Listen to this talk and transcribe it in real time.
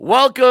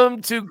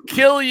Welcome to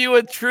Kill You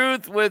with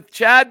Truth with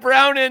Chad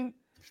Brown and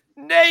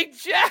Nate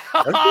Chow.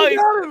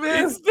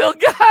 He still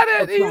got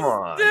it. Oh, come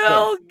on. He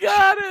still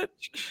got it.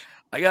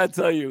 I got to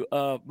tell you,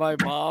 my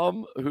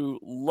mom, who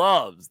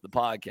loves the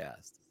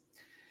podcast,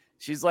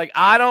 she's like,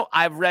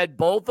 I've read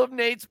both of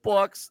Nate's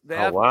books.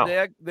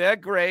 They're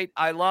great.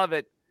 I love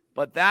it.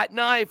 But that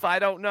knife, I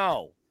don't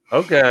know.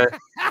 Okay.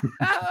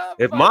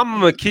 If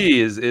Mama McKee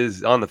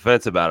is on the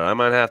fence about it, I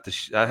might have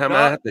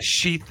to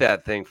sheath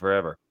that thing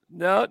forever.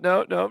 No.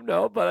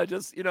 But I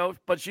just,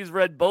 but she's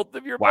read both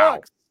of your Wow.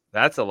 books.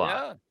 That's a lot.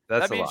 Yeah.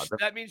 That's a lot.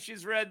 That means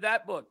she's read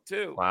that book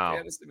too. Wow.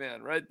 Fantasy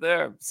Man, right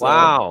there. So,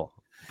 wow.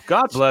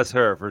 God bless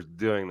her for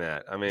doing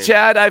that. I mean,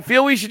 Chad, I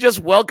feel we should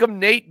just welcome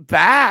Nate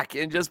back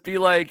and just be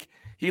like,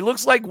 he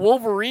looks like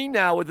Wolverine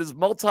now with his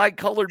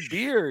multicolored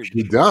beard.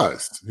 He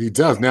does.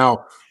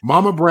 Now,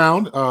 Mama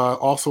Brown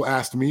also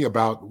asked me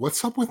about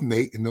what's up with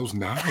Nate and those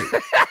knives.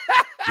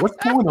 What's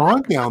going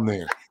on down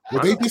there? Were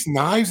they just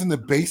knives in the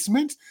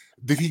basement?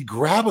 Did he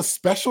grab a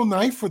special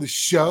knife for the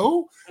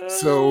show?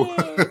 So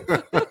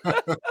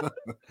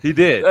he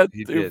did. That's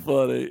he too did.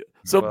 funny.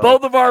 So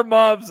both of our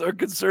moms are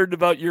concerned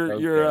about your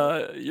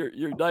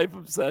knife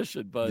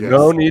obsession, but Yes.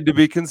 No need to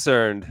be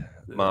concerned,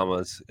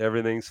 mamas.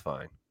 Everything's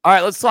fine. All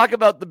right, let's talk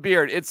about the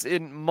beard. It's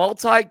in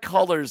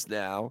multicolors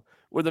now,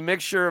 with a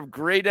mixture of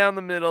gray down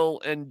the middle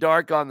and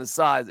dark on the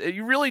sides.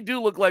 You really do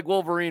look like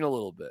Wolverine a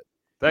little bit.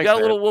 Thanks, you got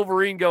man. a little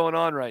Wolverine going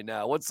on right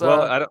now. What's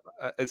Well, I don't.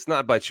 It's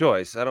not by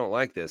choice. I don't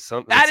like this.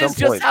 that is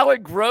just how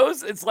it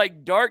grows. It's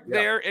like dark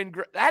there and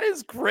that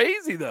is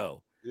crazy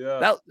though.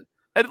 Yeah.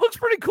 It looks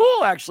pretty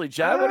cool, actually,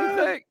 Chad. What do you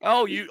think?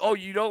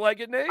 You don't like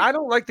it, Nate? I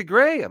don't like the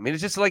gray. I mean,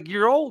 it's just like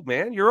you're old,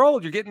 man. You're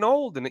old. You're getting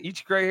old, and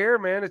each gray hair,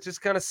 man, it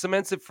just kind of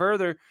cements it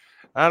further.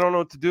 I don't know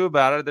what to do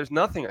about it. There's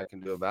nothing I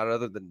can do about it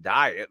other than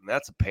dye it, and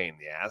that's a pain in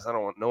the ass.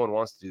 No one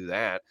wants to do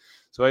that.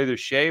 So I either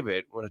shave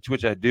it,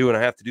 which I do, and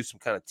I have to do some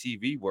kind of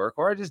TV work,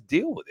 or I just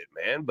deal with it,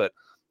 man. But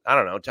I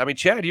don't know. I mean,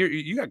 Chad,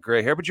 you got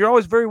gray hair, but you're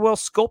always very well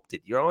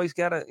sculpted. You're always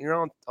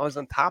always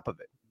on top of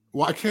it.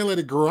 well, I can't let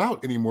it grow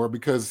out anymore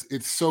because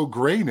it's so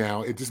gray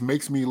now. It just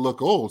makes me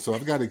look old. So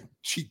I've got to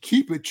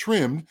keep it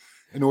trimmed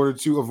in order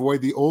to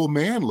avoid the old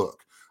man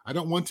look. I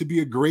don't want to be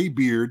a gray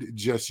beard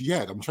just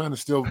yet. I'm trying to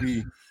still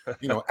be,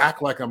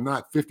 act like I'm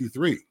not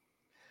 53.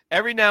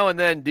 Every now and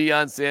then,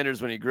 Deion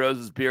Sanders, when he grows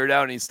his beard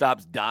out and he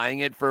stops dyeing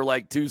it for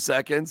like 2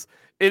 seconds,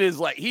 it is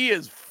like he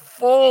is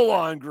full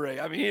on gray.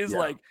 I mean, he is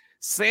like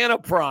Santa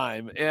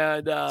Prime.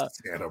 And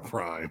Santa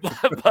Prime.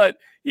 but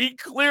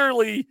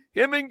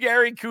him and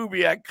Gary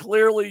Kubiak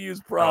clearly use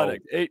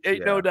product.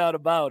 Ain't no doubt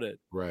about it.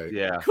 Right.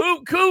 Yeah.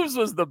 Coobs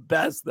was the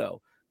best,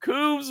 though.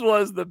 Coobs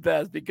was the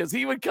best because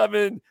he would come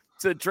in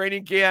to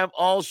training camp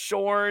all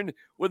shorn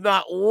with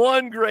not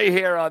one gray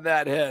hair on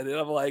that head. And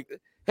I'm like,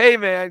 hey,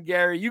 man,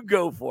 Gary, you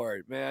go for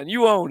it, man.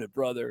 You own it,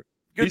 brother.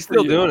 He's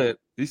still doing it.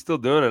 He's still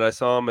doing it. I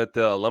saw him at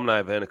the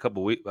alumni event a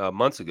couple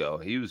months ago.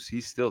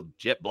 He's still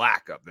jet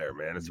black up there,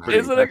 man. It's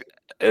pretty.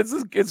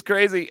 It's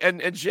crazy.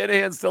 And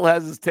Shanahan still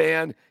has his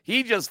tan.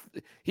 He let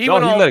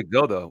it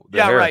go though.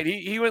 Right.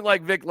 He went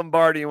like Vic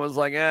Lombardi and was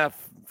like,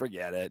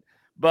 forget it.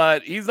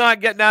 But he's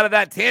not getting out of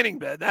that tanning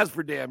bed. That's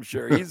for damn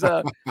sure. He's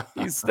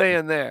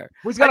staying there.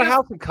 Well, he's got a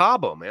house in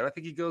Cabo, man. I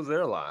think he goes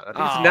there a lot. I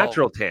think it's a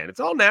natural tan.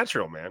 It's all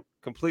natural, man.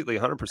 Completely,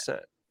 100%.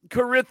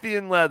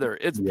 Corinthian leather.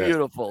 It's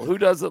beautiful. Who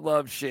doesn't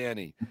love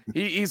Shanny?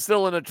 He's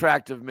still an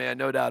attractive man,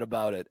 no doubt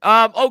about it.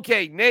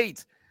 Okay,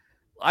 Nate.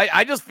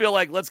 I just feel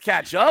like let's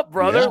catch up,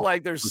 brother. Yeah,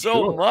 like there's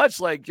so much.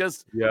 Like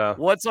just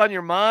what's on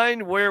your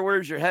mind?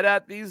 Where's your head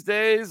at these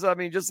days? I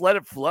mean, just let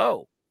it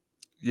flow.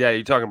 Yeah,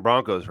 you're talking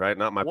Broncos, right?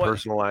 Not my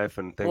personal life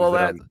and things.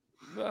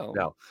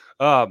 No.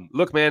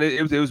 Look, man,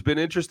 it's been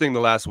interesting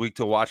the last week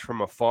to watch from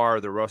afar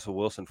the Russell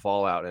Wilson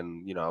fallout,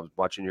 and I was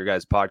watching your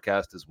guys'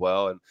 podcast as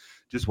well, and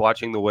just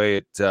watching the way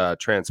it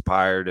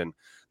transpired, and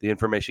the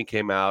information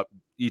came out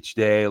each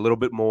day a little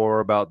bit more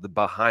about the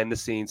behind the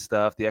scenes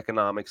stuff, the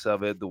economics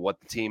of it,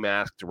 what the team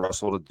asked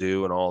Russell to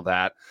do, and all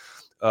that.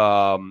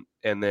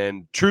 And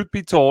then, truth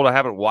be told, I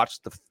haven't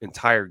watched the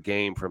entire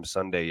game from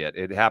Sunday yet.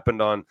 It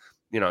happened on.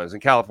 I was in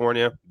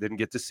California, didn't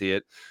get to see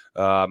it.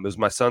 It was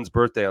my son's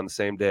birthday on the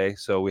same day,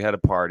 so we had a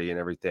party and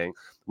everything.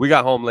 We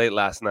got home late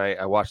last night.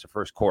 I watched the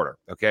first quarter,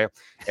 okay?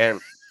 And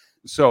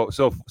so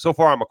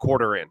far I'm a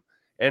quarter in.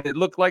 And it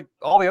looked like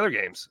all the other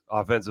games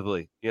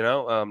offensively,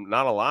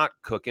 not a lot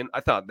cooking. I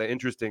thought the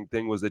interesting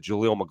thing was that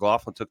Jaleel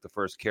McLaughlin took the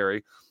first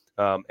carry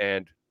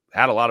and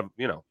had a lot of,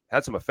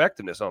 had some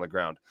effectiveness on the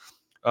ground.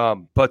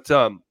 But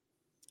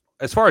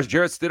as far as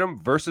Jarrett Stidham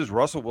versus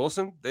Russell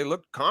Wilson, they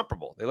looked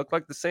comparable. They looked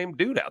like the same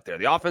dude out there.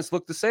 The offense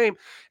looked the same.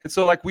 And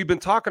so like we've been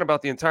talking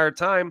about the entire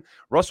time,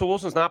 Russell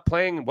Wilson's not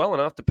playing well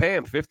enough to pay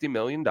him $50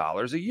 million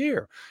a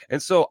year.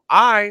 And so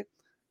I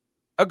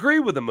agree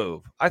with the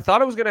move. I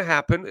thought it was going to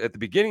happen at the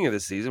beginning of the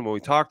season when we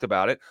talked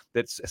about it,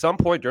 that at some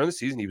point during the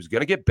season, he was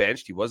going to get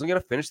benched. He wasn't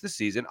going to finish the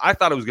season. I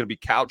thought it was going to be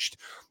couched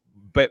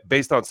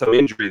based on some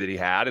injury that he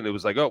had. And it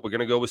was like, oh, we're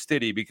going to go with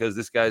Stiddy because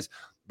this guy's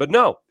 – but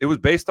no, it was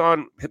based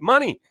on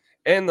money.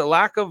 And the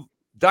lack of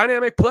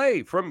dynamic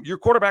play from your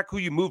quarterback who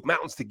you move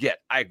mountains to get.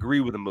 I agree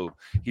with the move.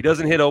 He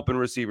doesn't hit open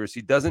receivers.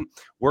 He doesn't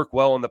work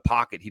well in the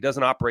pocket. He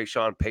doesn't operate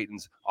Sean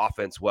Payton's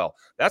offense well.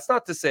 That's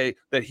not to say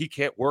that he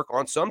can't work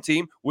on some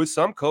team with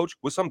some coach,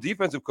 with some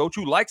defensive coach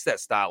who likes that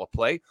style of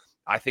play.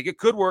 I think it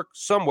could work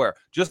somewhere,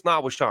 just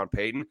not with Sean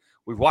Payton.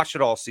 We've watched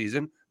it all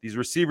season. These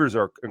receivers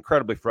are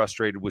incredibly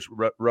frustrated with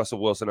Russell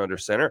Wilson under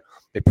center.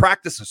 They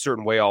practice a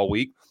certain way all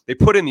week. They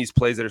put in these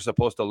plays that are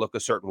supposed to look a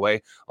certain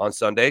way on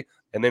Sunday,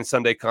 and then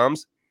Sunday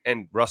comes,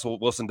 and Russell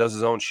Wilson does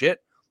his own shit.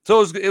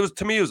 So it was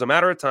to me, it was a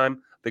matter of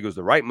time. I think it was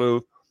the right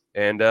move,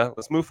 and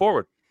let's move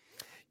forward.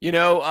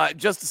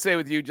 Just to stay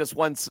with you just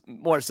one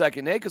more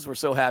second, Nate, because we're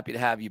so happy to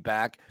have you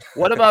back.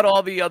 What about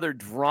all the other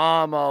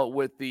drama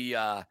with the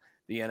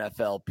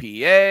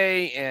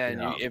NFLPA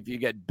and if you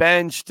get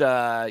benched,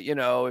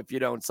 if you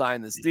don't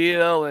sign this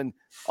deal and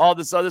all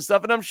this other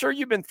stuff? And I'm sure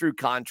you've been through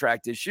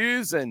contract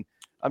issues, and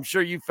I'm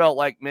sure you felt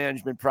like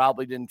management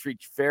probably didn't treat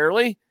you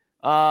fairly.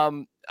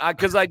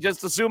 Because I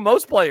just assume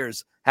most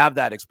players have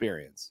that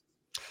experience.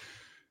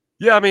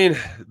 Yeah, I mean,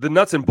 the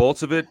nuts and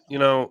bolts of it,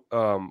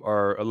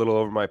 are a little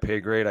over my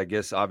pay grade. I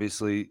guess,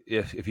 obviously,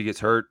 if he gets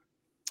hurt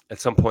at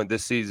some point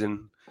this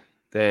season,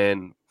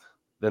 then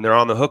they're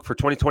on the hook for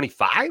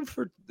 2025.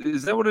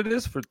 Is that what it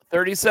is? For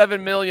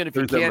 $37 million if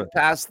you can't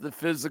pass the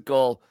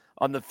physical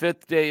on the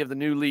 5th day of the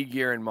new league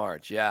year in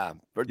March. Yeah,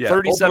 for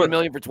 $37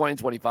 million for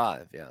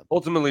 2025. Yeah.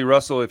 Ultimately,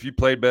 Russell, if you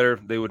played better,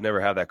 they would never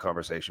have that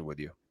conversation with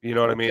you. You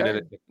know what I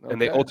mean?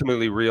 And they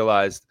ultimately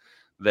realized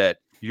that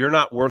you're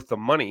not worth the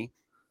money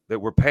that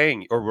we're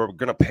paying or we're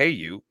going to pay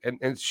you.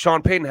 And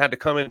Sean Payton had to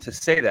come in to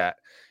say that.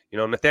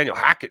 Nathaniel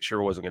Hackett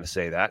sure wasn't going to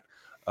say that.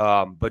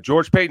 But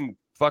George Payton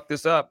fucked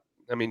this up.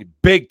 I mean,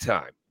 big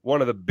time.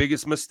 One of the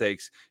biggest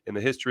mistakes in the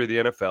history of the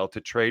NFL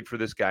to trade for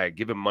this guy and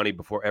give him money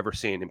before ever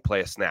seeing him play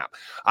a snap.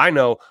 I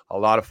know a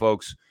lot of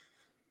folks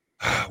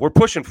were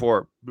pushing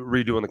for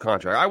redoing the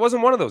contract. I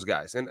wasn't one of those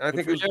guys. And I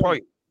think it was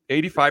probably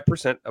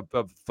 85%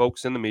 of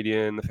folks in the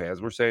media and the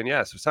fans were saying,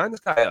 yes, sign this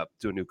guy up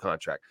to a new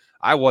contract.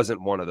 I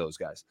wasn't one of those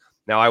guys.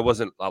 Now, I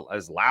wasn't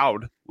as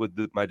loud with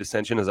my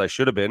dissension as I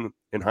should have been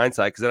in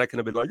hindsight, because then I could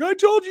have been like, I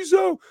told you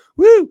so.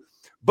 Woo!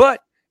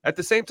 But at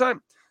the same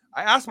time,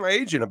 I asked my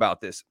agent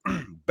about this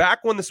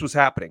back when this was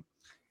happening,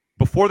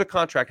 before the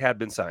contract had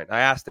been signed.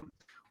 I asked him,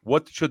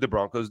 what should the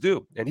Broncos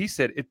do? And he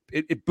said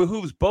it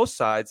behooves both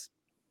sides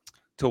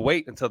to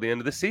wait until the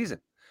end of the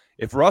season.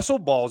 If Russell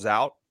balls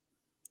out,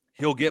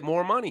 he'll get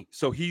more money.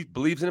 So he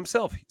believes in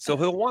himself. So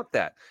he'll want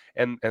that.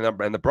 And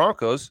the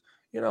Broncos,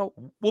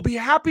 will be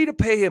happy to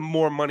pay him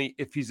more money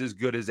if he's as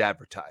good as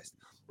advertised,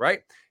 right?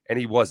 And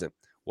he wasn't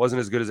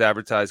as good as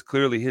advertised.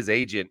 Clearly his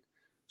agent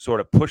sort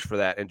of pushed for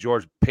that, and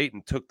George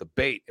Payton took the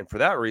bait. And for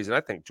that reason,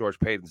 I think George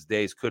Payton's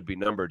days could be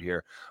numbered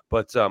here.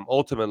 But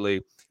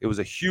ultimately, it was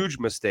a huge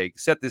mistake.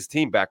 Set this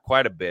team back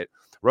quite a bit.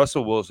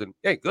 Russell Wilson,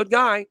 hey, good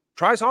guy,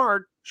 tries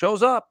hard,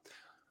 shows up,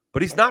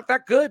 but he's not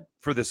that good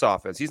for this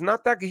offense. He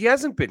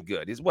hasn't been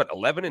good. He's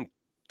 11 and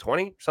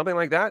 20, something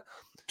like that.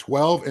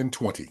 12 and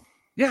 20.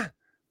 Yeah.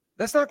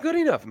 That's not good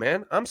enough,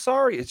 man. I'm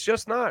sorry. It's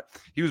just not.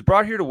 He was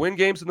brought here to win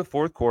games in the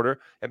fourth quarter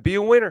and be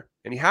a winner,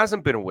 and he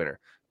hasn't been a winner.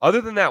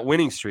 Other than that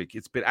winning streak,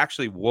 it's been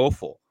actually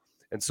woeful.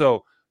 And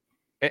so,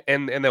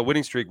 and that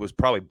winning streak was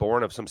probably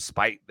born of some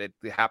spite that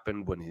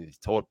happened when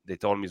they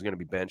told him he's going to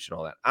be benched and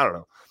all that. I don't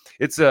know.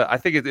 I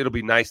think it'll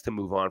be nice to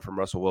move on from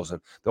Russell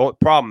Wilson. The only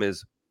problem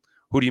is,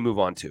 who do you move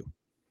on to?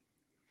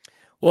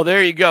 Well,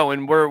 there you go,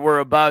 and we're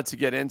about to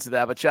get into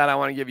that. But Chad, I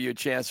want to give you a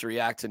chance to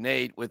react to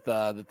Nate with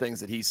the things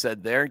that he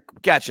said there.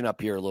 Catching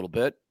up here a little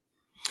bit.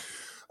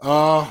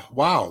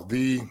 Wow.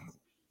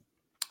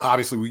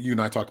 Obviously, you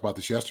and I talked about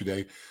this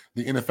yesterday.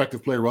 The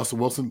ineffective player Russell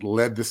Wilson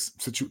led this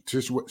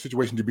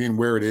situation to being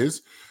where it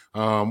is.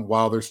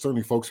 While there's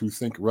certainly folks who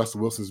think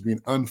Russell Wilson is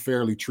being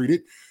unfairly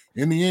treated,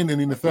 in the end,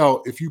 in the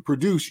NFL, if you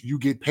produce, you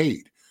get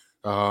paid.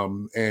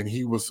 And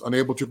he was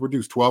unable to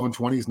produce. 12 and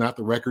 20 is not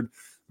the record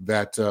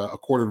that a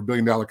 $250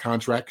 million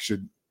contract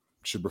should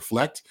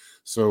reflect.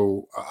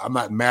 So I'm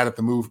not mad at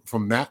the move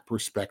from that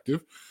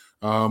perspective.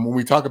 When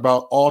we talk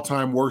about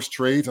all-time worst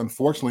trades,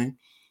 unfortunately,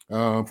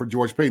 for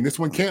George Payton, this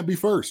one can't be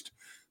first.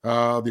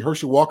 The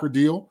Herschel Walker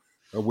deal,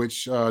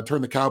 which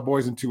turned the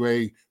Cowboys into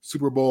a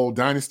Super Bowl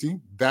dynasty.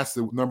 That's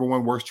the number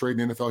one worst trade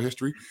in NFL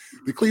history.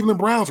 The Cleveland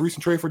Browns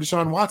recent trade for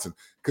Deshaun Watson,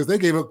 because they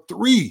gave up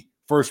 3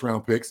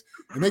 first-round picks,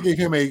 and they gave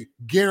him a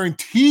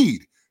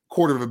guaranteed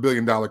 $250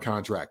 million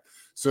contract.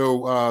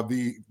 So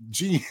the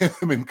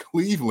GM in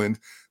Cleveland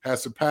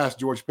has surpassed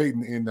George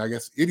Payton in, I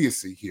guess,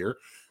 idiocy here.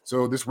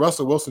 So this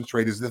Russell Wilson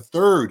trade is the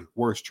 3rd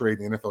worst trade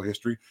in NFL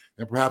history,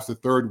 and perhaps the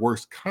 3rd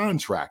worst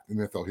contract in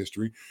NFL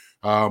history.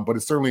 But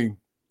it certainly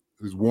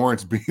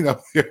warrants being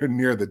up there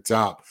near the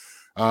top.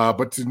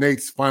 But to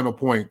Nate's final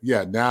point,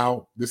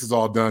 now this is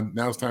all done.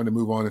 Now it's time to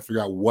move on and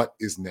figure out what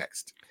is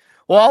next.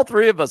 Well, all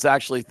 3 of us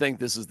actually think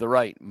this is the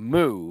right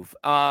move.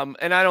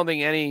 And I don't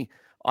think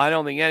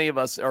any of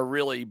us are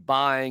really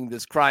buying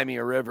this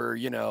Crimea River,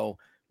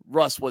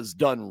 Russ was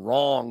done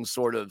wrong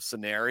sort of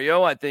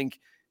scenario. I think,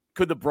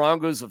 could the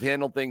Broncos have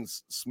handled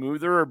things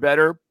smoother or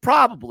better?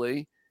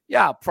 Probably.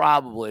 Yeah,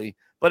 probably.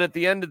 But at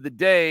the end of the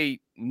day,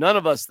 none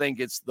of us think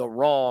it's the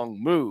wrong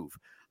move.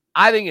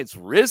 I think it's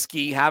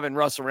risky having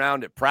Russ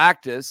around at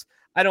practice.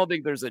 I don't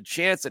think there's a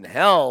chance in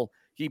hell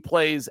he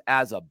plays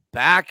as a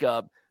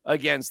backup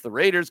against the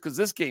Raiders because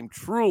this game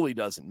truly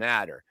doesn't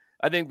matter.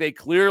 I think they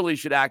clearly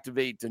should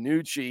activate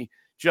DiNucci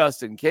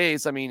just in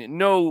case. I mean,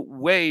 no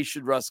way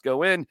should Russ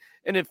go in.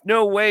 And if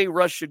no way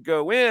Russ should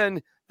go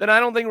in, then I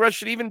don't think Russ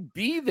should even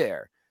be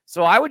there.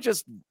 So I would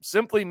just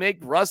simply make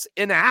Russ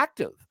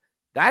inactive.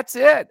 That's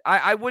it.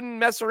 I wouldn't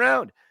mess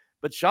around.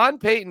 But Sean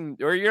Payton,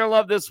 or you're going to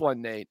love this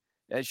one, Nate.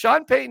 And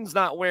Sean Payton's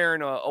not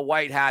wearing a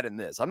white hat in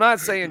this. I'm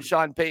not saying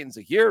Sean Payton's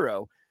a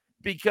hero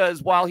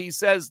because while he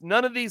says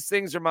none of these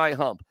things are my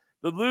hump,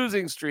 the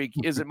losing streak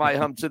isn't my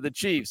hump to the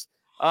Chiefs.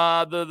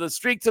 The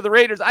streak to the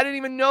Raiders, I didn't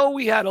even know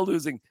we had a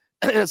losing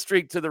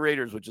streak to the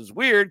Raiders, which is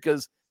weird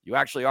because you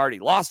actually already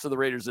lost to the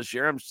Raiders this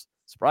year. I'm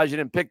surprised you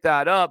didn't pick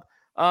that up.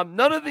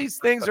 None of these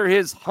things are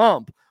his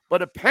hump,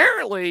 but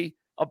apparently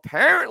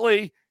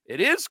it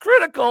is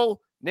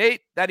critical,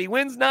 Nate, that he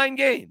wins 9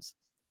 games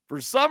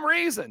for some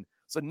reason.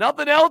 So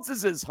nothing else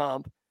is his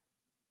hump.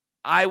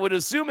 I would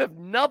assume if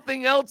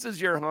nothing else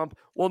is your hump,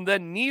 well,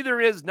 then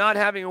neither is not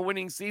having a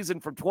winning season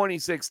from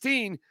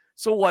 2016.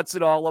 So what's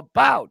it all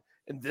about?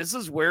 And this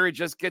is where it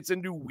just gets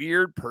into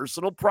weird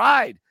personal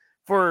pride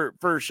for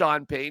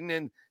Sean Payton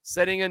and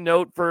setting a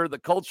note for the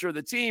culture of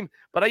the team.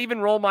 But I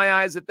even roll my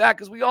eyes at that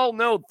because we all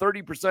know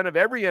 30% of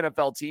every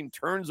NFL team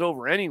turns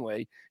over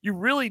anyway. You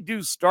really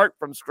do start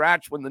from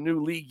scratch when the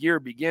new league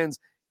year begins.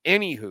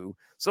 Anywho,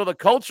 so the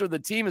culture of the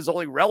team is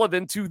only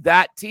relevant to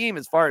that team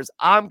as far as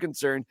I'm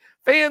concerned.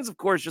 Fans, of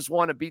course, just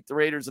want to beat the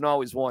Raiders and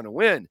always want to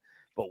win.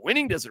 But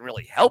winning doesn't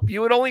really help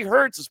you. It only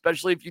hurts,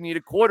 especially if you need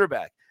a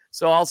quarterback.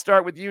 So I'll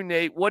start with you,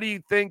 Nate. What do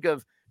you think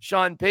of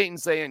Sean Payton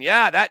saying,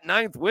 yeah, that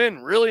 9th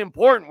win, really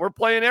important. We're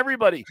playing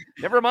everybody.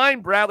 Never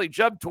mind Bradley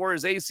Chubb tore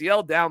his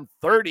ACL down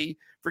 30.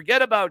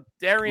 Forget about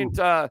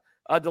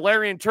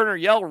Delarian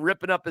Turner-Yell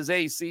ripping up his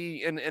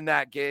AC in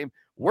that game.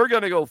 We're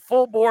going to go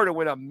full bore to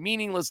win a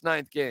meaningless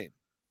 9th game.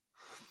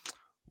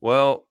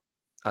 Well,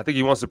 I think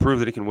he wants to prove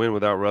that he can win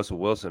without Russell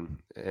Wilson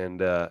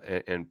and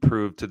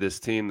prove to this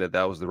team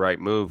that was the right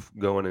move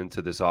going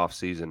into this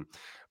offseason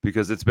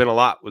because it's been a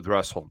lot with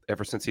Russell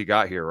ever since he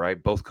got here,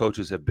 right? Both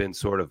coaches have been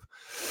sort of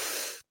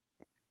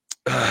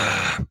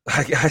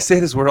I say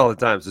this word all the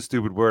time. It's a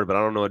stupid word, but I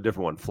don't know a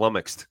different one.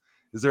 Flummoxed.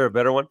 Is there a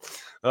better one?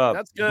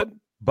 That's good.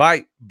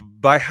 By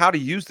how to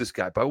use this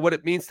guy, by what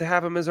it means to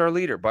have him as our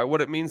leader, by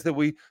what it means that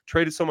we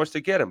traded so much to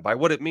get him, by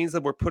what it means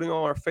that we're putting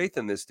all our faith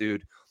in this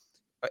dude.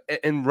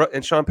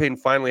 And Sean Payton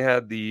finally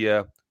had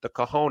the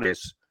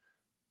cojones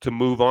to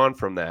move on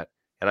from that.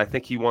 And I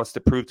think he wants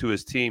to prove to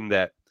his team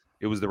that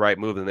it was the right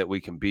move and that we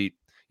can beat.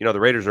 You know, the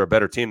Raiders are a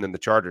better team than the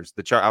Chargers.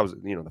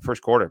 The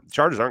first quarter, the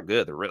Chargers aren't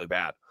good. They're really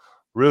bad.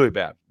 Really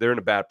bad. They're in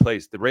a bad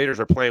place. The Raiders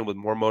are playing with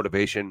more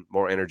motivation,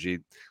 more energy,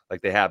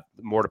 like they have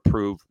more to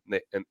prove,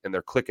 and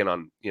they're clicking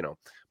on,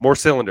 more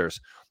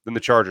cylinders than the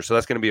Chargers. So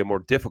that's going to be a more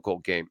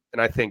difficult game.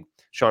 And I think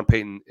Sean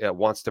Payton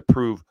wants to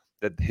prove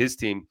that his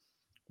team,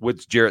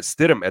 with Jarrett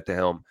Stidham at the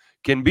helm,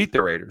 can beat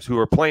the Raiders, who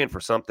are playing for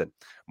something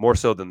more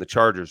so than the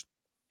Chargers.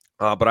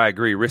 But I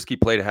agree, risky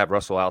play to have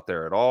Russell out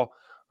there at all.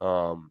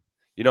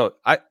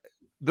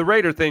 The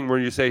Raider thing where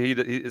you say he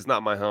is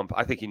not my hump,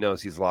 I think he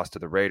knows he's lost to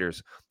the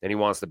Raiders and he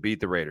wants to beat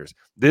the Raiders.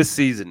 This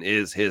season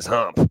is his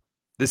hump.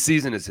 This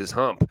season is his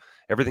hump.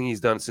 Everything he's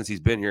done since he's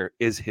been here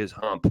is his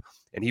hump,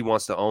 and he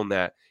wants to own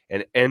that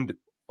and end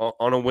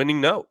on a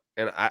winning note.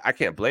 And I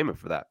can't blame him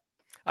for that.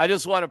 I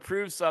just want to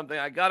prove something.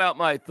 I got out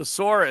my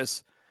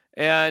thesaurus,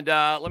 and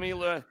let me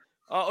look.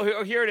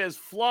 Oh, here it is.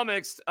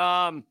 Flummoxed.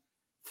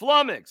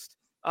 Flummoxed.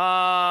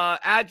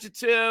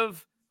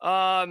 Adjective.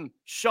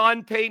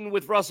 Sean Payton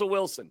with Russell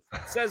Wilson.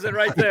 It says it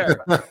right there.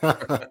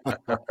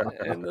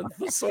 And the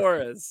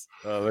thesaurus.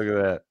 Oh, look at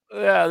that.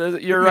 Yeah,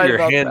 you're right.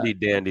 Your handy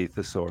dandy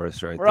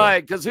thesaurus right there.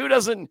 Right, because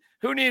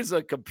who needs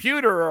a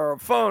computer or a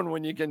phone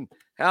when you can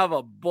have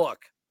a book?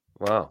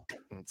 Wow.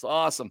 It's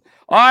awesome.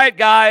 All right,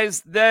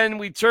 guys. Then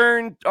we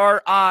turn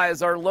our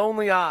eyes, our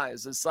lonely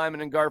eyes, as Simon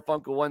and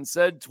Garfunkel once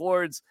said,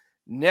 towards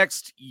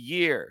next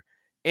year.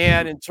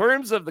 And in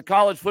terms of the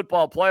college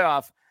football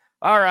playoff,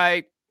 all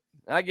right,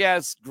 I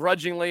guess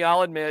grudgingly,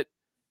 I'll admit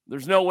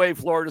there's no way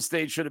Florida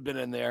State should have been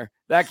in there.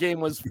 That game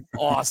was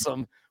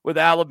awesome with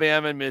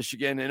Alabama and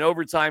Michigan, an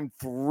overtime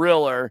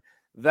thriller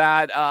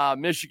that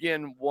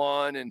Michigan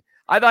won. And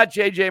I thought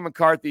J.J.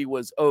 McCarthy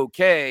was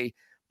okay,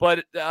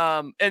 but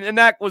and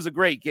that was a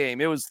great game.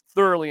 It was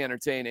thoroughly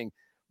entertaining.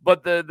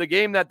 But the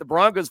game that the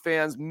Broncos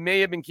fans may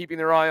have been keeping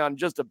their eye on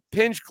just a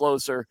pinch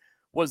closer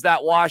was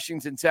that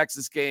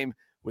Washington-Texas game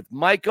with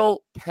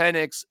Michael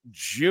Penix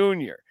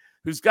Jr.,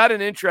 who's got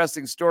an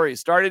interesting story.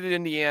 Started in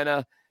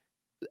Indiana,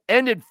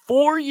 ended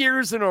 4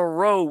 years in a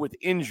row with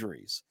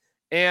injuries.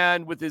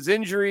 And with his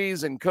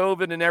injuries and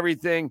COVID and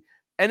everything,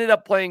 ended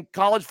up playing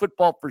college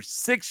football for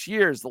 6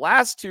 years. The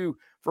last 2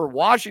 for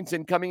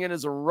Washington, coming in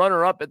as a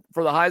runner-up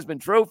for the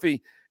Heisman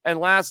Trophy. And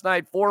last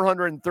night,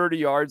 430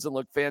 yards and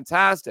looked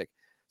fantastic.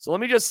 So let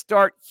me just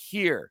start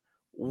here.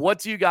 What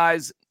do you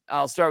guys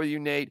I'll start with you,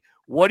 Nate.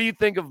 What do you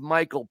think of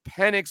Michael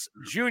Penix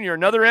Jr.,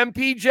 another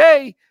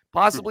MPJ,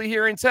 possibly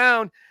here in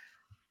town?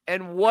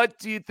 And what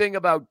do you think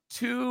about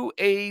 2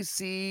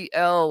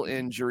 ACL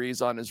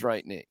injuries on his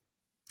right knee?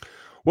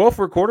 Well,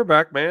 for a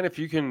quarterback, man, if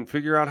you can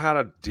figure out how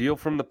to deal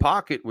from the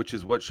pocket, which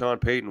is what Sean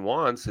Payton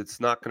wants, it's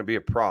not going to be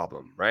a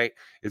problem, right?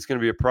 It's going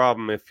to be a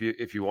problem if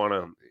you want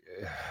to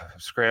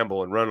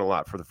scramble and run a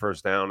lot for the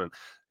first down. And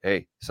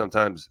hey,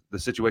 sometimes the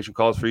situation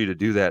calls for you to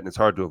do that, and it's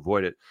hard to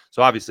avoid it.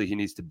 So obviously, he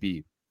needs to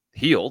be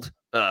healed.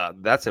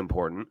 That's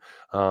important.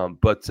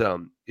 But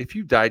if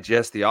you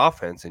digest the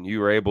offense and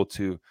you are able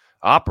to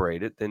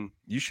operate it, then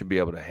you should be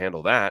able to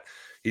handle that.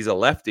 He's a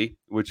lefty,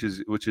 which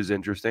is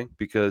interesting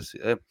because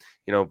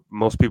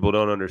most people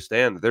don't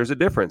understand that there's a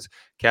difference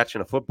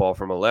catching a football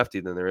from a lefty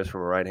than there is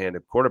from a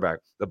right-handed quarterback.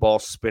 The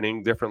ball's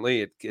spinning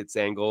differently; its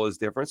angle is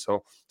different,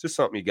 so just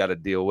something you got to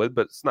deal with.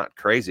 But it's not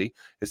crazy.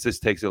 It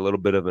just takes a little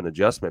bit of an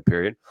adjustment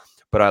period.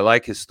 But I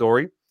like his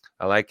story.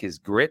 I like his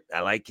grit. I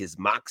like his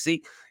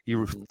moxie. He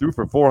threw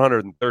for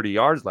 430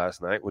 yards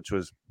last night, which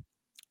was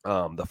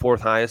the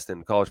fourth highest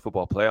in college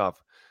football playoff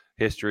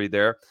history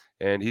there.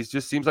 And he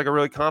just seems like a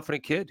really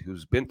confident kid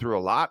who's been through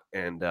a lot.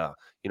 And,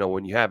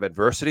 when you have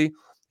adversity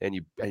and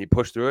you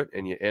push through it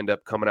and you end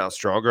up coming out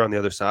stronger on the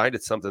other side,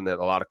 it's something that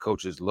a lot of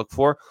coaches look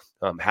for.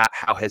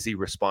 How has he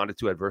responded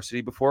to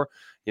adversity before?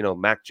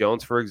 Mac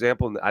Jones, for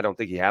example, I don't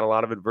think he had a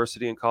lot of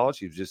adversity in college.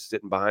 He was just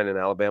sitting behind an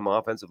Alabama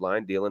offensive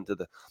line, dealing to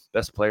the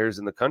best players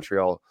in the country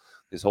all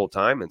his whole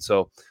time. And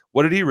so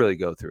what did he really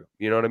go through?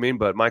 You know what I mean?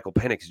 But Michael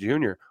Penix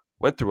Jr.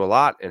 went through a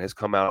lot and has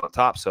come out on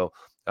top. So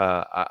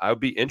I would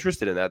be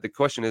interested in that. The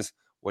question is,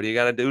 what do you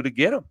got to do to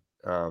get him?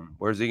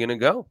 Where's he going to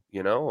go?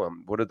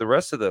 What do the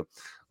rest of the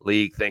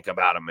league think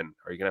about him? And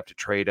are you going to have to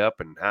trade up?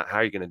 And how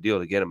are you going to deal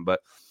to get him?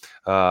 But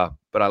I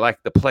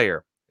like the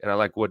player, and I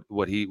like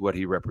what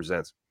he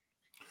represents.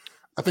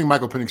 I think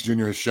Michael Penix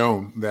Jr. has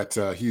shown that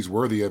he's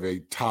worthy of a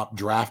top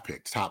draft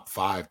pick, top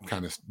 5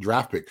 kind of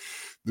draft pick.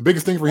 The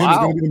biggest thing for him is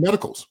going to be the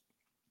medicals.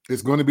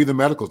 It's going to be the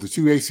medicals, the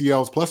 2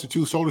 ACLs plus the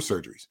 2 shoulder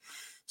surgeries.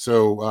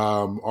 So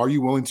are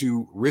you willing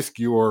to risk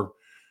your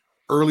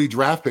early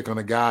draft pick on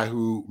a guy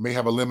who may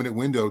have a limited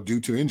window due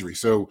to injury?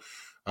 So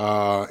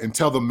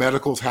until the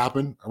medicals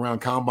happen around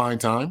combine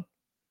time,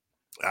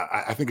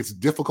 I think it's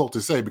difficult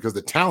to say because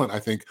the talent, I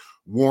think,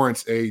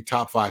 warrants a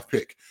top 5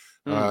 pick.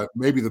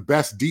 Maybe the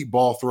best deep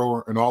ball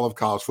thrower in all of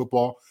college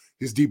football.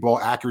 His deep ball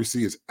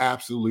accuracy is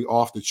absolutely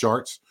off the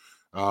charts.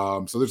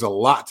 So there's a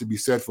lot to be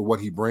said for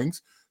what he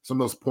brings. Some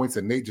of those points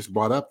that Nate just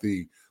brought up,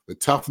 the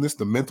toughness,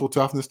 the mental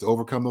toughness to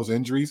overcome those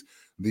injuries,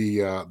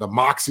 the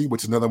moxie,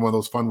 which is another one of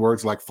those fun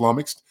words like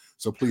flummoxed.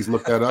 So please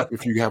look that up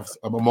if you have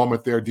a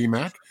moment there,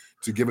 DMAC,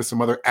 to give us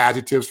some other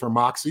adjectives for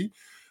moxie.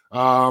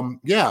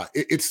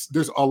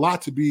 There's a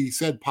lot to be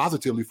said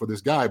positively for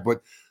this guy,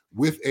 but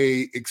with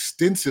a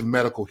extensive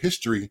medical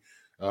history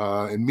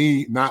and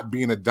me not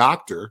being a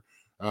doctor,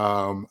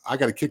 I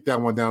got to kick that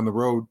one down the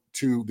road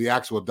to the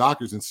actual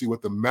doctors and see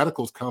what the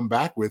medicals come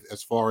back with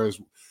as far as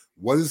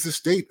what is the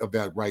state of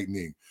that right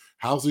knee.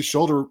 How's his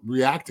shoulder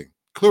reacting?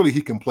 Clearly,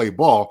 he can play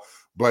ball,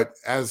 but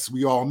as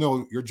we all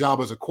know, your job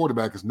as a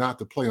quarterback is not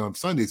to play on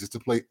Sundays; it's to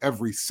play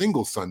every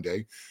single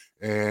Sunday.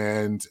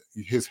 And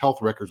his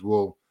health records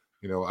will,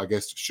 I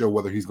guess, show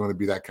whether he's going to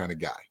be that kind of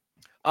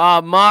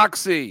guy.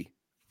 Moxie,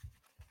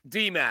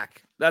 DMAC.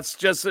 That's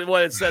just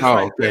what it says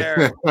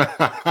there.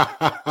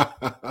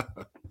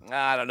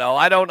 I don't know.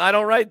 I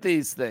don't write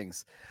these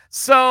things.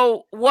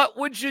 So what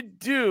would you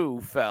do,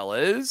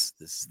 fellas?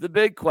 This is the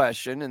big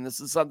question, and this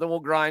is something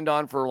we'll grind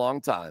on for a long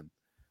time.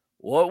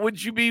 What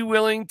would you be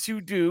willing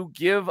to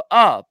give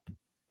up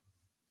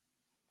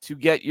to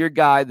get your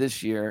guy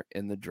this year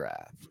in the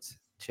draft?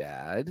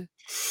 Chad?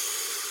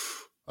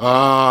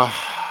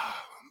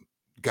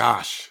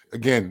 Gosh,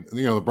 again,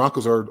 the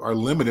Broncos are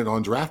limited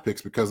on draft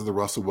picks because of the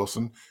Russell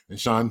Wilson and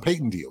Sean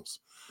Payton deals.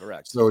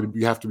 Correct. So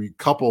you have to be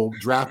couple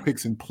draft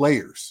picks and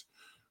players.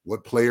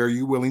 What player are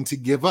you willing to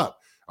give up?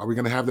 Are we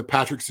going to have the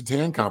Patrick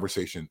Surtain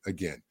conversation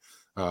again?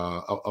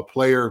 A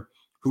player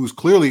who's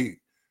clearly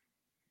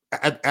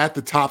at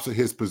the tops of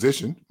his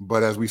position,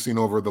 but as we've seen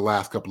over the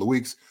last couple of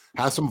weeks,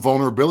 has some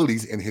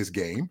vulnerabilities in his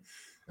game.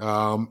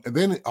 And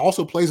then it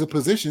also plays a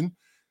position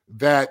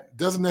that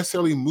doesn't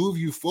necessarily move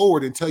you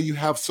forward until you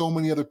have so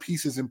many other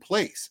pieces in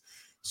place.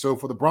 So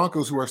for the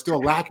Broncos who are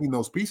still lacking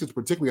those pieces,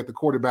 particularly at the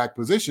quarterback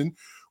position,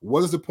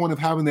 what is the point of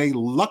having a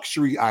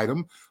luxury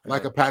item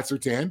like a Pat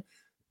Surtain?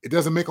 It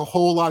doesn't make a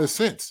whole lot of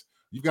sense.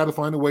 You've got to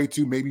find a way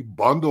to maybe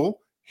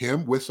bundle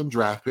him with some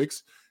draft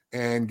picks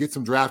and get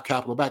some draft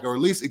capital back, or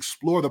at least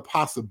explore the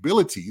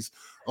possibilities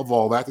of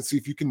all that to see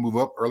if you can move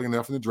up early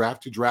enough in the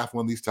draft to draft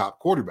one of these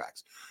top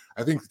quarterbacks.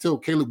 I think still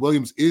Caleb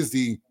Williams is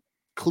the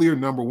clear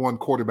number 1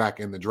 quarterback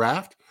in the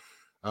draft.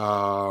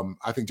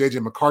 I think J.J.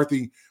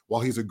 McCarthy,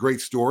 while he's a great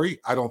story,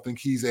 I don't think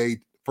he's a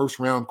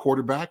first-round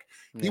quarterback.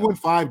 Yeah. He won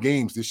 5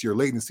 games this year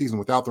late in the season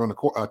without throwing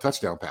a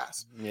touchdown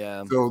pass.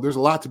 Yeah. So there's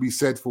a lot to be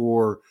said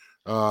for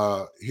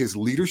his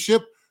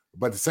leadership,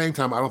 but at the same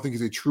time, I don't think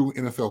he's a true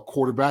NFL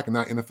quarterback and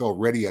not NFL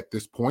ready at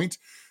this point.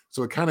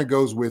 So it kind of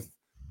goes with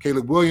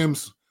Caleb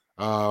Williams,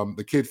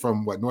 the kid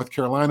from North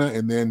Carolina,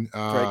 and then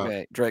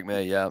Drake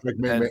May, yeah.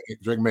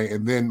 Drake May,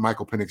 and then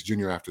Michael Penix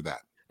Jr. after that.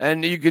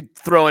 And you could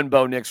throw in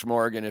Bo Nix from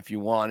Oregon if you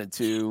wanted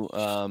to.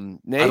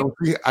 Nate?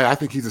 I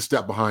think he's a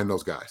step behind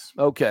those guys.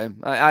 Okay.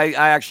 I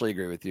actually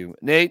agree with you.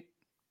 Nate?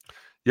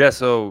 Yeah,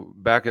 so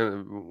back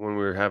when we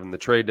were having the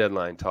trade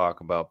deadline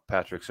talk about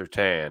Patrick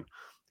Surtain,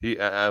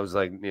 I was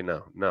like,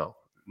 no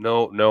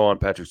on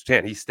Patrick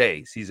Surtain. He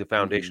stays. He's a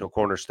foundational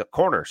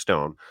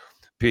cornerstone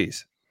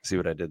piece. See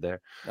what I did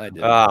there? I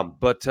did.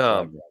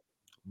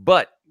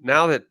 But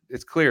now that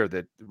it's clear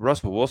that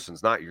Russell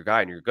Wilson's not your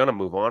guy and you're going to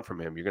move on from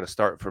him, you're going to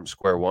start from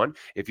square one.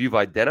 If you've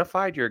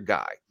identified your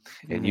guy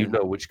and you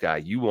know which guy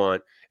you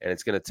want, and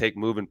it's going to take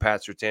moving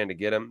Pat Surtain to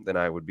get him, then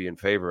I would be in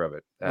favor of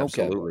it.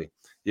 Absolutely. Okay.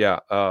 Yeah.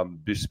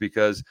 Just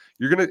because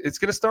we're going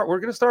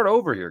to start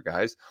over here,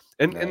 guys.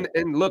 And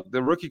look,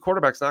 the rookie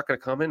quarterback's not going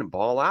to come in and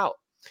ball out.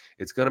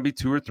 It's going to be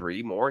 2 or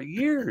 3 more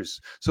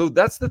years. So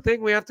that's the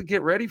thing we have to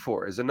get ready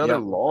for, is another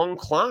long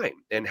climb,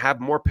 and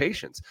have more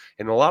patience.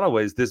 In a lot of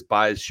ways, this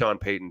buys Sean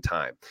Payton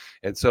time.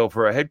 And so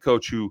for a head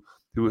coach who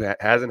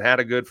hasn't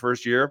had a good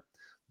first year,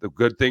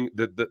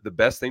 the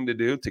best thing to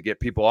do to get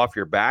people off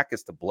your back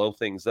is to blow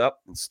things up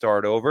and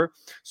start over,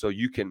 so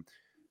you can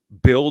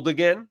build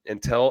again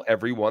and tell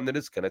everyone that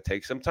it's going to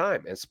take some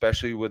time,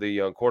 especially with a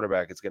young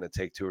quarterback. It's going to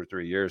take 2 or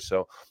 3 years.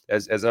 So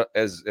as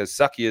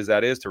sucky as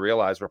that is to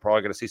realize, we're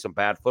probably going to see some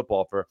bad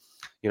football for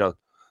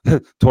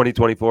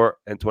 2024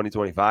 and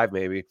 2025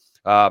 maybe.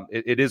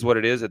 It is what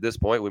it is at this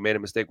point. We made a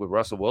mistake with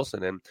Russell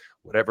Wilson, and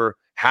whatever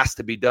has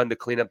to be done to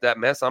clean up that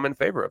mess, I'm in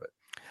favor of it.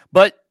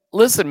 But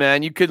listen,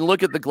 man, you could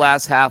look at the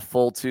glass half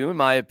full too, in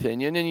my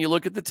opinion, and you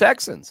look at the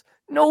Texans.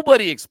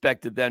 Nobody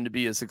expected them to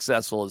be as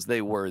successful as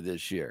they were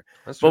this year.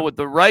 But with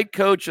the right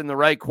coach and the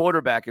right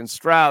quarterback, and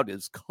Stroud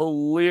is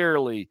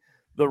clearly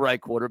the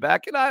right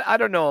quarterback. And I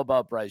don't know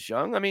about Bryce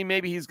Young. I mean,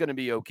 maybe he's going to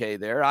be okay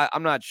there.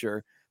 I'm not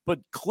sure.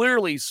 But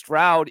clearly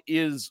Stroud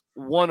is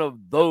one of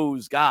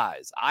those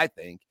guys, I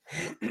think.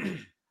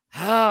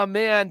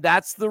 Man,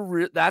 that's the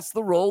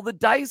roll of the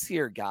dice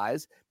here,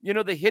 guys.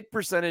 The hit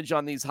percentage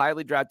on these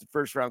highly drafted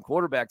first-round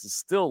quarterbacks is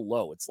still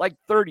low. It's like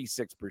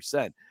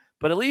 36%.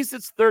 But at least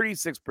it's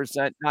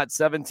 36%, not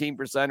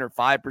 17% or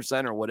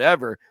 5% or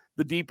whatever,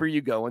 the deeper you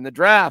go in the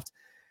draft.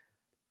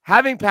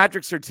 Having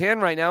Patrick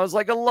Surtain right now is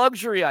like a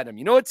luxury item.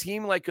 A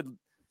team like could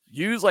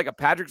use like a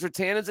Patrick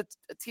Surtain is a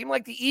team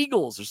like the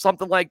Eagles or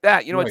something like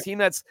that. Right. A team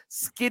that's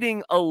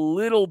skidding a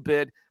little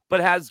bit,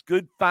 but has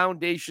good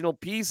foundational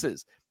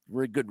pieces.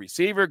 Good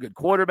receiver, good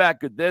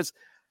quarterback, good this.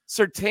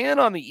 Surtain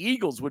on the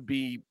Eagles would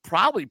be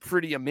probably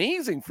pretty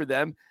amazing for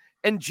them.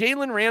 And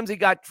Jalen Ramsey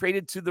got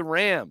traded to the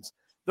Rams.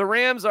 The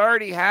Rams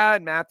already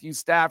had Matthew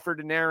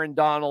Stafford and Aaron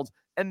Donald,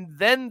 and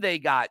then they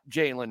got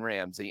Jalen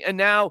Ramsey. And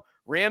now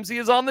Ramsey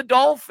is on the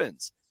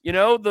Dolphins.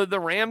 The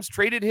Rams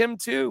traded him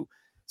too.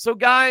 So,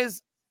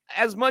 guys,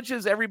 as much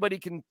as everybody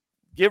can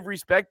give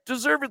respect,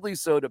 deservedly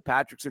so, to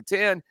Patrick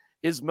Surtain,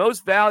 his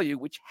most value,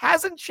 which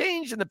hasn't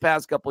changed in the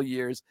past couple of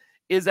years,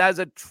 is as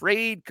a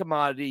trade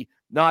commodity,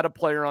 not a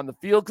player on the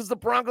field, because the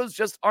Broncos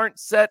just aren't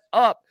set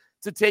up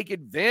to take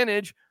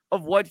advantage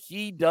of what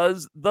he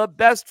does the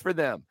best for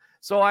them.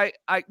 So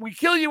we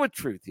kill you with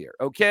truth here,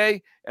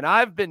 okay? And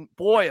have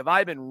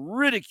I been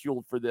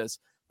ridiculed for this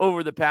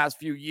over the past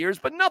few years,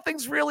 but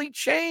nothing's really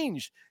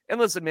changed. And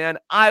listen, man,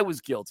 I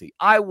was guilty.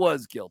 I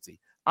was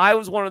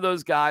one of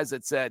those guys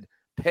that said,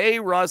 pay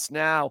Russ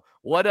now.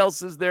 What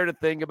else is there to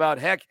think about?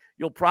 Heck,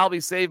 you'll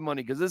probably save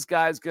money because this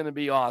guy's going to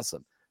be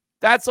awesome.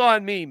 That's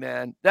on me,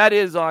 man. That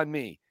is on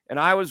me. And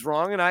I was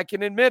wrong, and I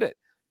can admit it.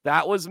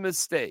 That was a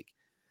mistake.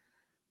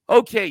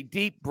 Okay,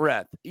 deep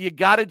breath. You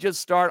got to just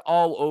start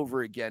all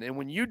over again. And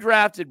when you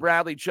drafted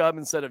Bradley Chubb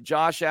instead of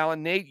Josh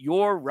Allen, Nate,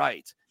 you're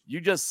right.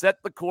 You just set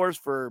the course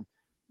for,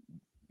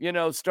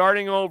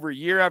 starting over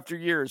year after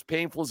year, as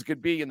painful as it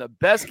could be. And the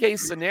best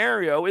case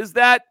scenario is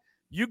that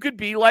you could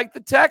be like the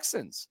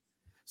Texans.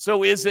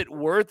 So is it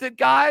worth it,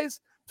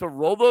 guys, to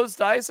roll those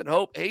dice and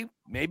hope, hey,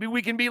 maybe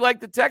we can be like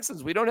the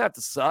Texans? We don't have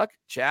to suck.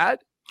 Chad?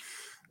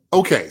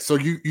 Okay, so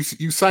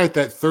you cite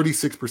that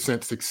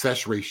 36%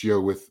 success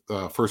ratio with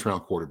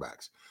first-round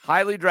quarterbacks.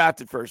 Highly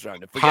drafted first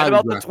round. Forget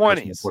about the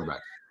 20s.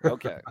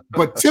 Okay.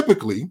 But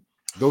typically,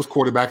 those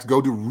quarterbacks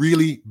go to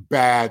really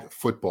bad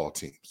football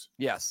teams.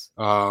 Yes.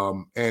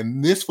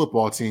 And this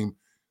football team,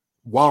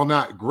 while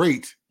not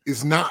great,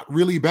 is not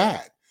really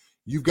bad.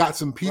 You've got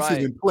some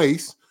pieces in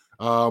place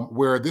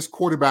where this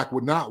quarterback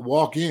would not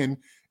walk in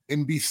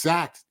and be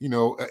sacked, an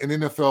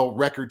NFL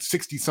record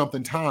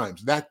 60-something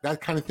times. That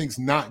kind of thing's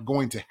not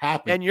going to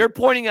happen. And you're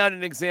pointing out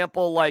an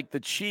example like the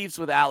Chiefs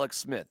with Alex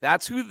Smith.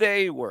 That's who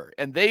they were.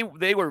 And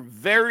they were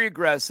very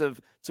aggressive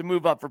to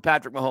move up for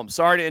Patrick Mahomes.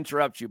 Sorry to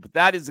interrupt you, but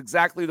that is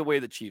exactly the way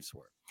the Chiefs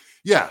were.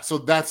 Yeah, so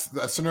that's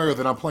the scenario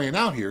that I'm playing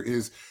out here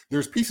is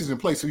there's pieces in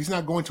place. So he's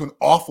not going to an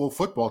awful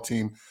football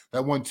team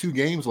that won 2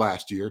 games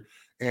last year,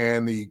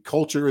 and the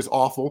culture is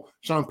awful.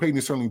 Sean Payton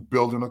is certainly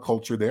building a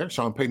culture there.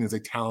 Sean Payton is a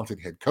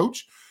talented head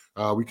coach.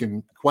 We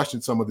can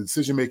question some of the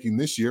decision-making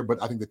this year,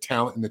 but I think the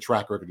talent and the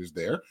track record is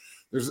there.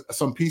 There's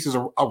some pieces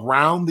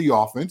around the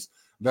offense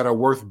that are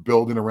worth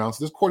building around.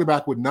 So this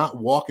quarterback would not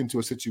walk into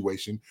a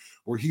situation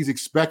where he's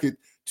expected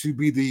to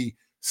be the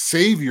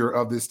savior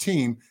of this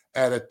team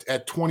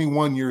at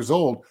 21 years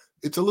old.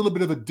 It's a little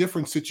bit of a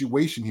different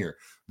situation here.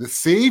 The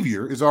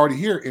savior is already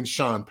here in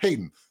Sean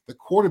Payton. The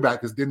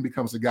quarterback then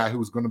becomes the guy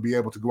who is going to be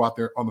able to go out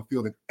there on the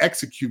field and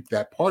execute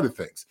that part of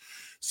things.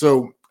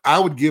 So I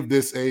would give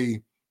this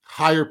a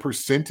higher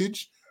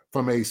percentage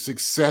from a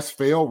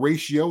success-fail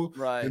ratio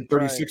than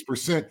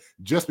 36%,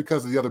 just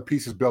because of the other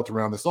pieces built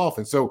around this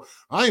offense. So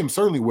I am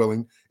certainly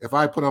willing, if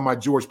I put on my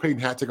George Payton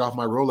hat, take off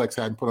my Rolex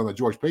hat, and put on the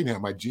George Payton hat,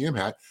 my GM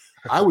hat,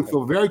 I would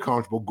feel very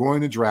comfortable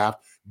going to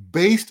draft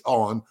based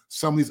on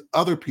some of these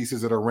other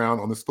pieces that are around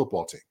on this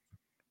football team.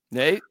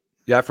 Nate?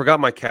 Yeah, I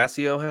forgot my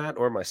Casio hat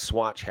or my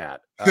Swatch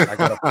hat. I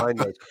gotta find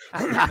those.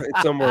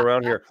 It's somewhere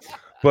around here.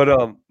 But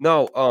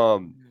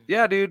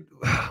yeah, dude.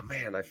 Oh,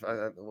 man,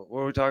 what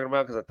were we talking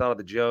about? Because I thought of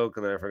the joke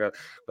and then I forgot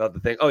about the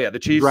thing. Oh yeah, the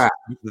Chiefs.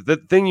 The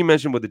thing you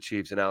mentioned with the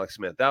Chiefs and Alex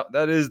Smith.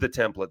 That is the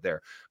template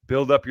there.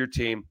 Build up your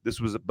team. This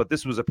was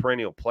a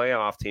perennial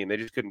playoff team. They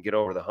just couldn't get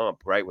over the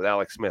hump, right? With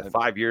Alex Smith,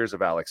 5 years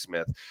of Alex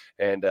Smith,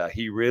 and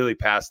he really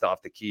passed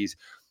off the keys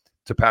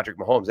to Patrick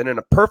Mahomes. And in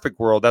a perfect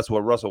world, that's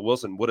what Russell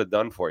Wilson would have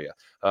done for you.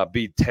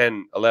 Be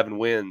 10, 11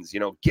 wins,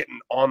 getting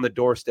on the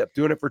doorstep,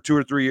 doing it for 2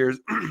 or 3 years.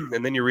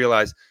 And then you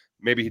realize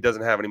maybe he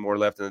doesn't have any more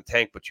left in the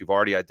tank, but you've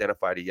already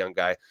identified a young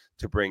guy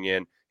to bring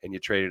in and you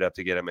traded up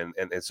to get him. And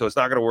so it's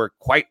not going to work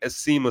quite as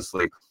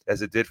seamlessly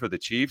as it did for the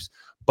Chiefs.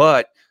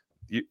 But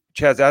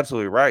Chad's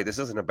absolutely right. This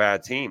isn't a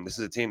bad team. This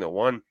is a team that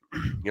won,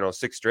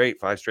 6 straight,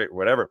 5 straight,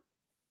 whatever.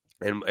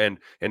 And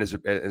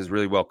is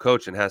really well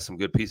coached and has some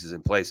good pieces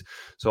in place.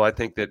 So I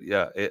think that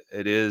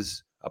it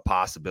is a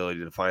possibility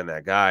to find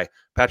that guy.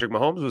 Patrick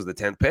Mahomes was the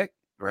 10th pick,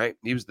 right?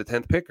 He was the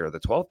 10th pick or the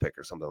 12th pick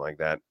or something like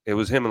that. It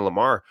was him and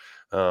Lamar,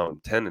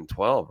 10 and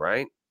 12,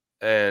 right?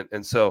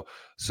 And so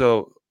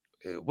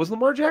was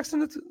Lamar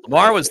Jackson?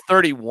 Lamar was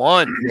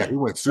 31. Yeah, he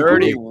went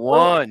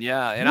 31.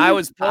 Yeah, and I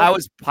was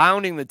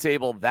pounding the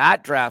table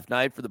that draft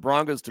night for the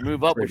Broncos to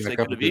move up, which they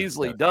could have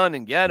easily done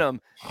and get him,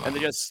 and they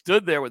just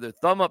stood there with their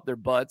thumb up their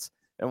butts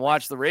and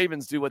watched the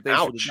Ravens do what they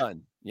should have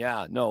done.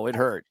 Yeah, no, it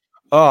hurt.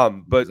 But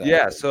exactly.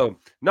 Yeah, so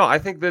no, I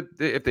think that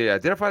if they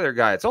identify their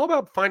guy, it's all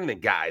about finding a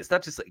guy. It's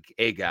not just like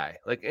a guy,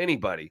 like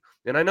anybody.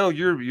 And I know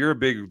you're a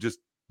big just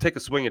take a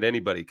swing at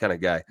anybody kind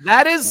of guy.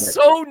 That is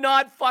so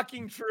not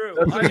fucking true.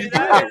 I mean,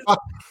 that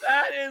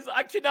is,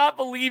 I cannot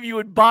believe you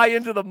would buy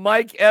into the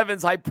Mike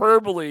Evans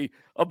hyperbole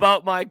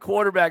about my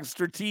quarterback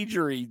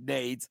strategy,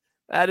 Nate.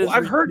 That is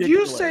I've heard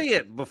you say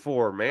it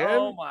before, man.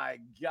 Oh my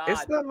God.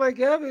 It's not Mike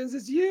Evans,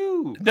 it's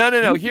you.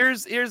 No.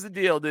 Here's the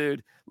deal,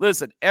 dude.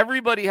 Listen,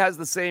 everybody has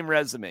the same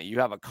resume. You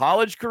have a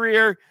college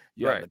career,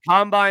 you have the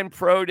combine,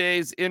 pro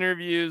days,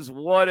 interviews,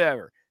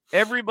 whatever.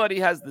 Everybody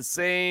has the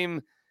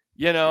same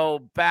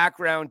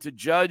background to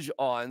judge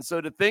on. So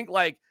to think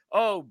like,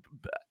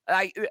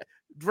 I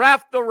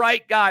draft the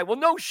right guy. Well,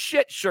 no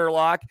shit,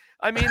 Sherlock.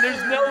 I mean,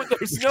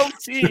 there's no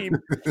team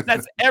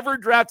that's ever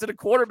drafted a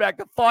quarterback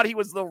that thought he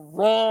was the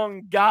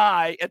wrong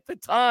guy at the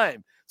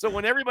time. So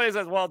when everybody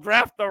says, well,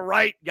 draft the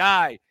right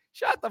guy,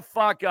 shut the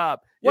fuck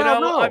up.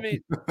 No. I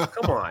mean,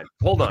 come on,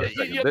 hold on a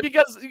second.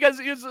 Because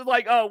it's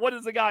like, oh, what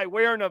is the guy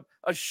wearing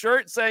a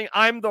shirt saying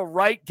I'm the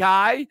right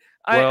guy?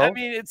 I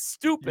mean, it's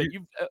stupid.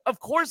 Of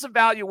course,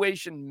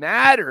 evaluation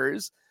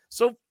matters.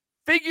 So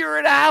figure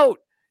it out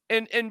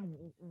and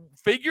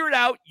figure it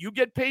out. You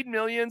get paid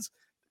millions,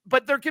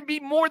 but there can be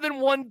more than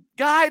one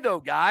guy, though,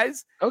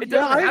 guys. Oh,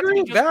 I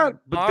agree with that.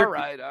 But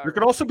there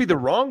can also be the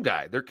wrong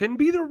guy. There can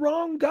be the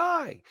wrong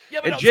guy.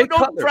 Yeah, but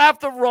don't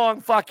draft the wrong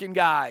fucking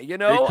guy.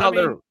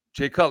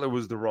 Jay Cutler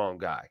was the wrong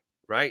guy,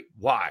 right?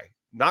 Why?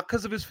 Not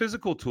because of his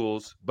physical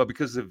tools, but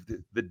because of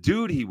the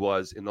dude he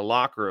was in the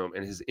locker room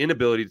and his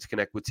inability to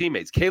connect with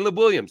teammates. Caleb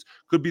Williams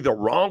could be the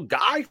wrong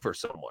guy for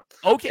someone.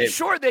 Okay,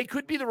 sure, they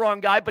could be the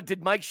wrong guy, but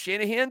did Mike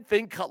Shanahan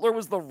think Cutler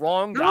was the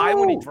wrong guy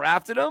when he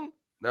drafted him?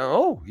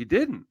 No, he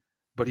didn't.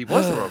 But he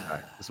was the wrong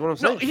guy. That's what I'm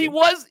saying. No, he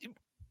was.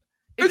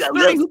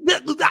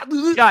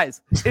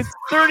 Guys, it's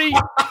 30.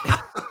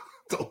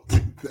 Don't do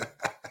that.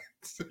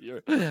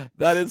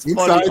 That is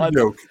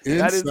funny.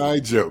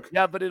 Inside joke.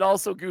 Yeah, but it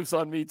also goofs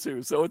on me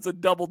too. So it's a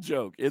double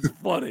joke. It's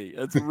funny.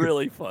 It's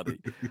really funny.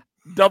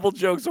 Double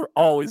jokes are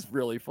always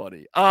really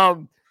funny.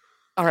 All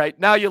right,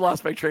 now you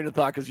lost my train of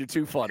thought because you're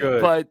too funny.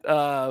 Good.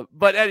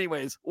 But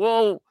anyways,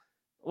 we'll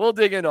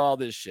dig into all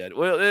this shit.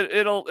 Well,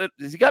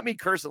 you got me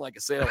cursing like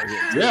a sailor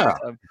here. Too. Yeah,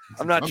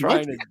 I'm not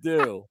trying to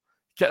do.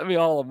 Kept me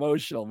all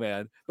emotional,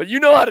 man. But you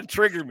know how to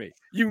trigger me.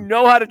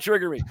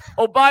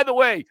 Oh, by the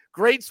way,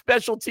 great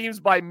special teams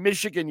by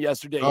Michigan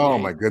yesterday. Oh,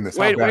 my goodness.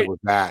 How bad was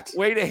that?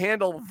 Way to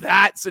handle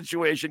that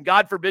situation.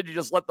 God forbid you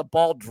just let the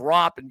ball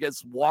drop and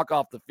walk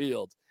off the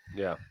field.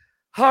 Yeah.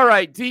 All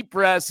right, deep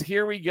breaths.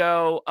 Here we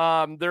go.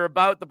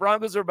 The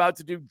Broncos are about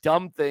to do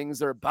dumb things.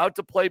 They're about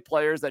to play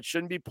players that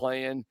shouldn't be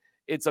playing.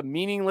 It's a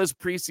meaningless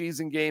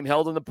preseason game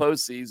held in the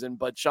postseason,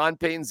 but Sean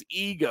Payton's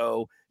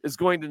ego is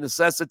going to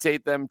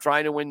necessitate them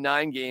trying to win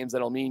 9 games.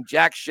 That'll mean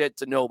jack shit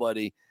to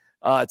nobody,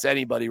 to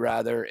anybody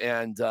rather.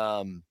 And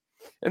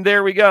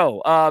there we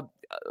go.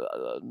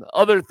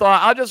 other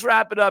thought. I'll just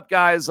wrap it up,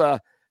 guys.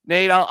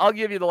 Nate, I'll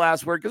give you the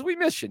last word because we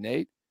miss you,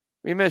 Nate.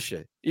 We miss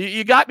you.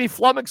 You got me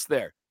flummoxed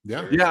there.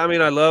 Yeah. Yeah. I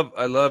mean, I love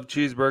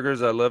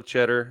cheeseburgers. I love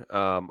cheddar.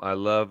 I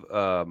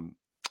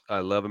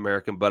love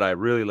American, but I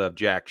really love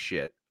jack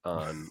shit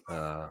on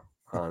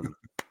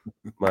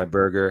my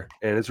burger.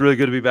 And it's really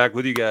good to be back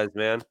with you guys,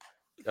 man.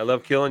 I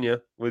love killing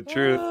you with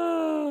truth.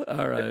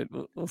 All right.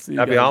 We'll see you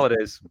Happy guys.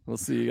 holidays. We'll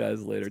see you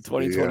guys later.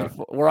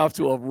 2024. We're off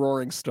to a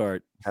roaring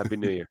start. Happy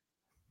New Year.